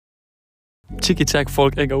Čiki čak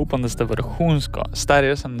folk, upam, da ste vrhunsko. Stari,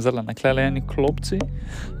 jaz sem zelo naklele eni klopci.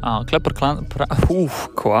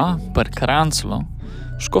 Pri Kranclu.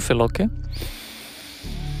 Škofje Loke.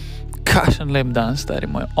 Kakšen lep dan, stari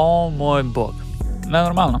moj. O moj bog.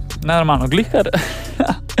 Nenormalno.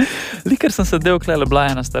 Likar sem sedel klele, bila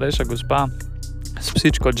ena starejša gospa s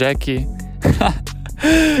psičko Jackie.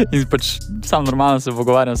 In pač sam normalno se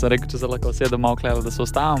pogovarjam, sem rekel, če se lahko sedem malo klele, da se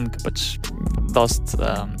ostavim, ker pač dost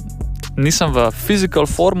nisem v physical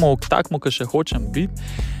formu, takmu, ki še hočem biti.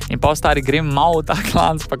 In pa stari grem malo v ta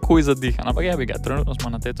klanc, pa kuj zadihan. Ampak trenutno smo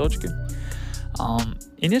na tej točki.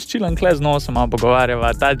 In jaz čilam kle, znova se malo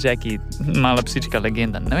pogovarjava, ta Jackie, mala psička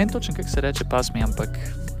legenda. Ne vem točno, kako se reče pasmi, ampak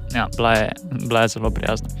ja, bila je zelo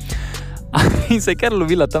prijazna. In se je kar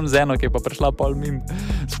lovila tam z eno, ki je pa prišla pol mim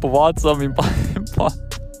s povodcom in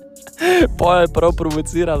pa je prav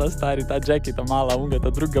provocirala, stari, ta Jackie, ta mala unga, ta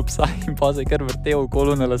druga psa in pa se je kar vrtel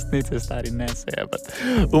okolo na lastnice, stari, ne se je,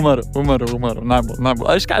 umrl, najbolj.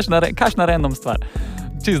 A veš, kakšna random stvar.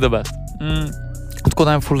 Čist the best. Tako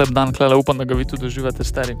da je ful lep dan, klele, upam, da ga vi tudi doživate,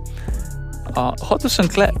 stari. Hotel sem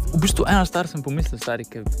kle, v bistvu ena stvar sem pomislil, stari,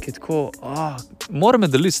 ki je tako, mora me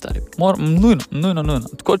deliti, stari, nujno.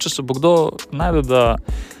 Tako, če se bo kdo najdel, da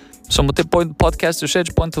so mu te podcasti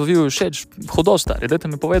všeč, point of view všeč, hodo, stari, dajte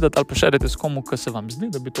mi povedati ali pa šerite s komu, ki se vam zdi,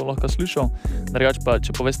 da bi to lahko slišal. Drugač pa,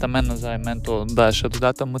 če poveste meni nazaj, meni to daje še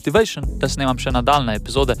dodaten motivation, da snemam še nadaljne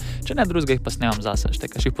epizode, če ne drugega jih pa snemam zase,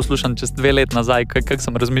 štekaš jih poslušam čez 2 let nazaj, kak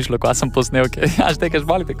sem razmišljal, ko sem posnel, štekaš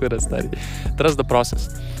bali tako, stari, trust the process.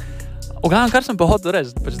 Ogledam, kar sem pa hotel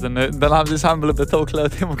reči, pač, da nam zdaj sam bilo betov o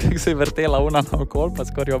temu, kako se je vrtela una naokol, pa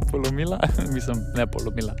skoraj jo polomila, mislim, ne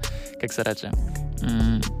polomila, kako se reče,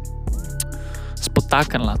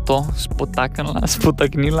 spotaknila,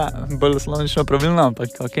 bolj slovnično pravilno,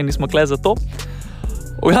 ampak ok, nismo kle za to.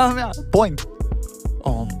 Ogledam, point.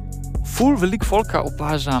 Ful veliko folka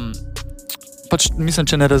opažam, pač, mislim,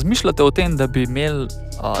 če ne razmišljate o tem, da bi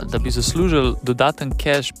zaslužili dodaten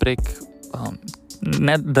cash prek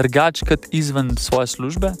ne drugač kot izven svoje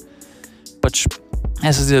službe, pač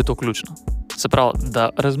jaz se zdi, da je to ključno. Se pravi,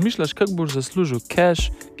 da razmišljaš, kako boš zaslužil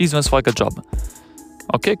cash izven svojega joba.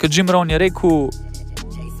 Ok, kot Jim Rohn je rekel,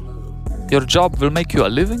 your job will make you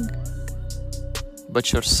a living,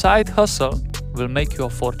 but your side hustle will make you a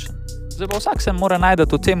fortune. Zdaj pa vsak se mora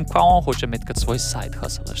najdati v tem, kva on hoče imeti kot svoj side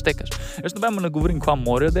hustle, štekaš. Jaz nobeno ne govorim, kva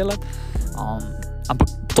morajo delati, ampak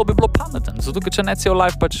to bi bilo pameten, zato ker če ne cel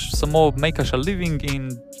life pač samo makeš a living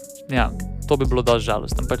in ja, to bi bilo dosti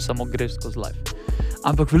žalosten, pač samo greš skozi life.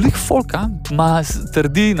 Ampak veliko folka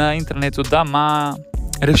trdi na internetu, da ima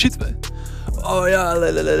rešitve.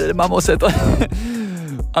 Imamo vse to.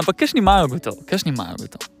 Ampak kakšni imajo gotovo,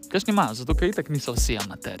 zato ker itak niso vsi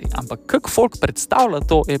amateri. Ampak kak folk predstavlja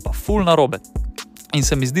to, je pa ful narobe. In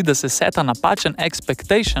se mi zdi, da se seta napačen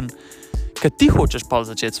expectation, ker ti hočeš pa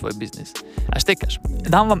začeti svoj biznis. A štekaš,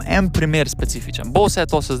 dam vam en primer specifičen, bo vse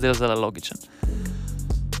to se zdelo zelo logičen.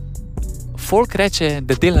 Folk reče,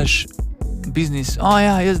 da delaš biznis,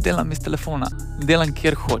 jaz delam iz telefona, delam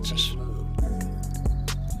kjer hočeš.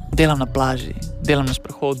 Delam na plaži, delam na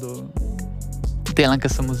sprehodu, delam, ko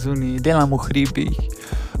sem v zuniji, delam v hribih,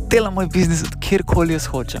 delam moj biznis od kjerkoli jaz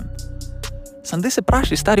hočem. Sam daj se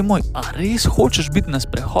praši, stari moj, a res hočeš biti na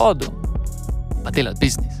sprehodu, pa delati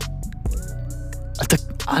biznis?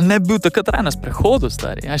 A ne bi bil takrat raj na sprehodu,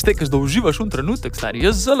 stari? A štekaš, da uživaš trenutek, stari?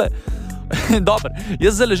 Jaz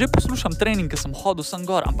zelo že poslušam trening, ker sem hodil sem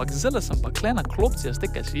gor, ampak zelo sem pa kle na klopci, jaz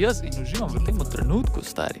in uživam v tem trenutku,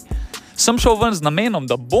 stari. Sem šel ven z namenom,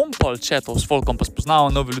 da bom pol chatov s folkom pa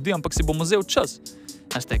spoznaval nove ljudi, ampak si bom vzel čas.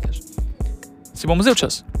 A štekaš? Si bom vzel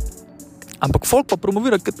čas. Ampak folk pa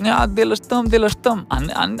promovira, kot delaš tam.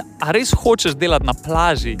 A res hočeš delati na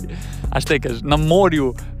plaži? A štekaš, na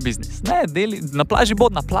morju biznis. Ne, na plaži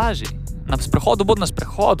bod na plaži. Na sprehodu bod na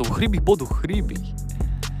sprehodu. V hribih bod v hribih.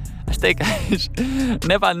 A štekaš,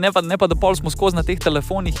 ne pa da pol smo skozi na teh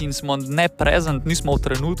telefonih in smo nepresent, nismo v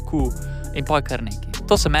trenutku in pa je kar neki.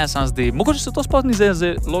 To se meni sam zdi. Mogoče se to sploh ni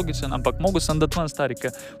zdaj logičen, ampak mogo sem dati ven, stari,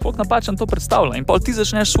 ker folk napačen to predstavlja. In pol ti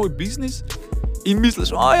začneš svoj biznis in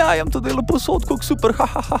misliš, jem to delo posod, kako super,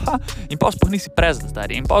 in pa sploh nisi prezent,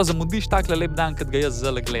 stari. In pa zamudiš takle lep dan, kad ga jaz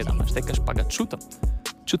zelo gledam. Štekaš, pa ga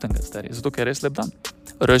čutim ga, stari, zato ker je res lep dan.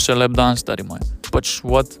 Res je lep dan, stari moj. Pač,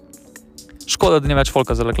 what? Škoda, da ni več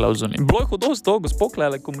folka zelo kle v zuniji. Bilo je hudo s to, gospod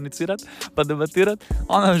klele komunicirati, pa debatirati,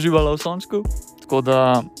 ona je uživala v sončku. Tako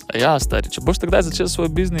da, stari, če boš takdaj začel svoj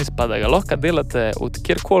biznis, pa da ga lahko delate od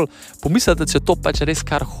kjerkoli, pomislite, če to pač res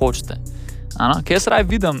kar hočete. Ker jaz raj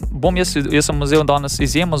vidim, jaz sem vzel danes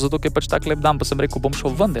izjemo, zato ker je pač tak lep dan, pa sem rekel, bom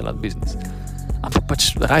šel ven delati biznis. Ampak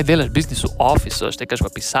pač raj delaš biznis v ofisu, štekaš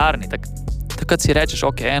v pisarni, kad si rečeš,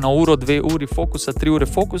 ok, 1 uro, 2 uri fokusa, 3 ure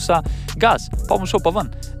fokusa, gas, pa bom šel pa ven.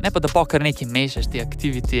 Ne pa da pa kar nekaj mešaš te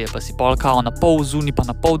aktivitije, pa si pol kao na pol zuni, pa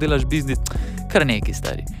na pol delaš biznis, kar nekaj,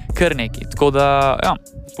 stari, kar nekaj. Tako da, ja,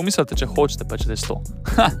 pomislite, če hočete, pa če je to.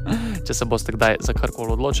 Če se boste kdaj za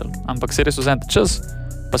karkoli odločili. Ampak se res vzemite čas,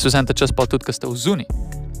 pa si vzemite čas pa tudi, ko ste v zuni,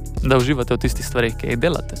 da uživate v tistih stvarih, ki jih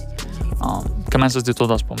delate. Ker meni se zdi to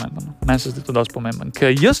dosti pomembno.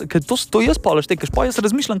 Ker to jaz pa štekaš, pa jaz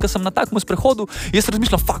razmišljam, ker sem na takem sprehodu, jaz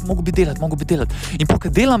razmišljam, fakt, mogo bi delati. In pa,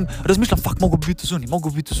 ker delam, razmišljam, fakt, mogo bi biti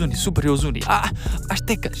v zuni, super je v zuni.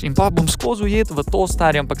 Štekaš. In pa bom skozi ujet v to,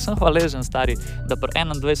 stari, ampak sem hvaležen, stari, da pri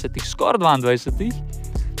 21, skoraj 22,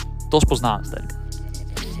 to spoznavam, stari.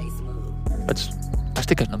 Pač,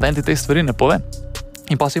 štekaš, noben ti te stvari ne pove.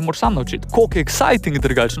 In pa se jih moraš sam naučiti. Koliko je exciting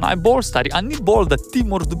drugače, najbolj, stari. A ni bolj, da ti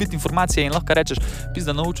moraš dobiti informacije in lahko rečeš,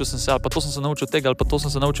 pizda, naučil sem se, ali pa to sem se naučil tega, ali pa to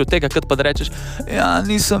sem se naučil tega, kad pa da rečeš, ja,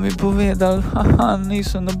 nisem mi povedal,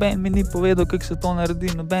 noben mi ni povedal, kako se to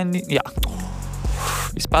naredi, noben ni, ja.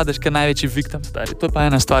 Izpadeš kot največji viktim, stari. To je pa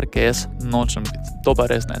ena stvar, ki jaz nočem biti. To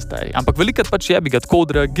pa res ne, stari. Ampak velikrat pač jebi ga tako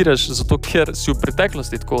odreagiraš, zato ker si v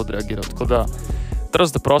preteklosti tako odreagiral. Tako da,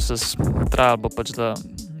 trust the process, traja bo pač, da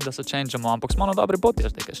se changeamo, ampak smo na dobri poti,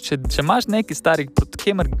 če imaš neki stari,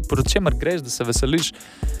 proti čemer greš, da se veseliš,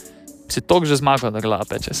 si toliko že zmagal, da glava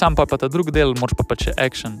peče. Sam pa ta drugi del, moraš pa pač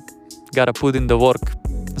action, gotta put in the work,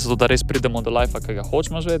 zato da res pridemo do lifea, ki ga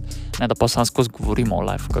hočemo živeti, ne da pa sam skozi govorimo o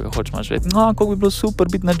lifeu, ki ga hočemo živeti. No, kako bi bilo super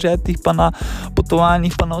biti na jetih, pa na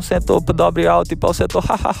potovanjih, pa na vse to, pa dobri avti, pa vse to,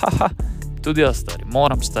 Tudi jaz,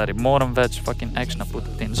 stari, moram več fucking actiona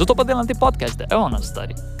putiti in. Zato pa delam te podcaste, evo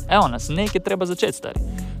nas, nekaj treba začeti, stari.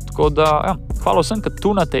 Tako da, ja, hvala vsem, kad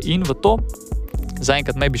tunate in v to.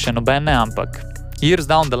 Zaenkrat maybe še noben ne, ampak years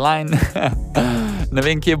down the line, ne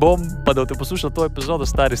vem, kje bom, pa da te poslušal to epizodo,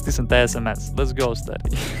 stari, stisnite SMS. Let's go,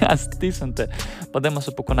 stari. Stisnite, pa dajmo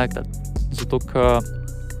se pokonektati. Zato, ker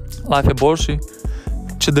life je boljši,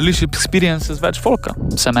 če deliš experiences več folka,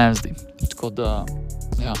 se meni zdi. Tako da,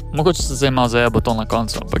 ja, mogoče se zdaj malo zajebo to na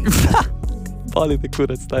koncu, ampak palite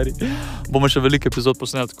kurac, stari. Bomo še veliko epizod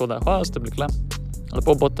posneli, tako da hvala, ste bili kle.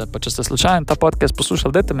 Lepo bote, pa če ste slučajno ta podcast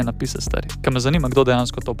poslušali, dajte mi napisati, stari. Ker me zanima, kdo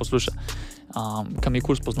dejansko to posluša. Ker mi je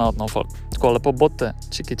cool spoznavati nov folk. Tako lepo bote,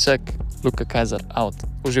 čiki ček, Luka Kaiser out.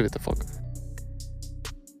 Uživite, folk.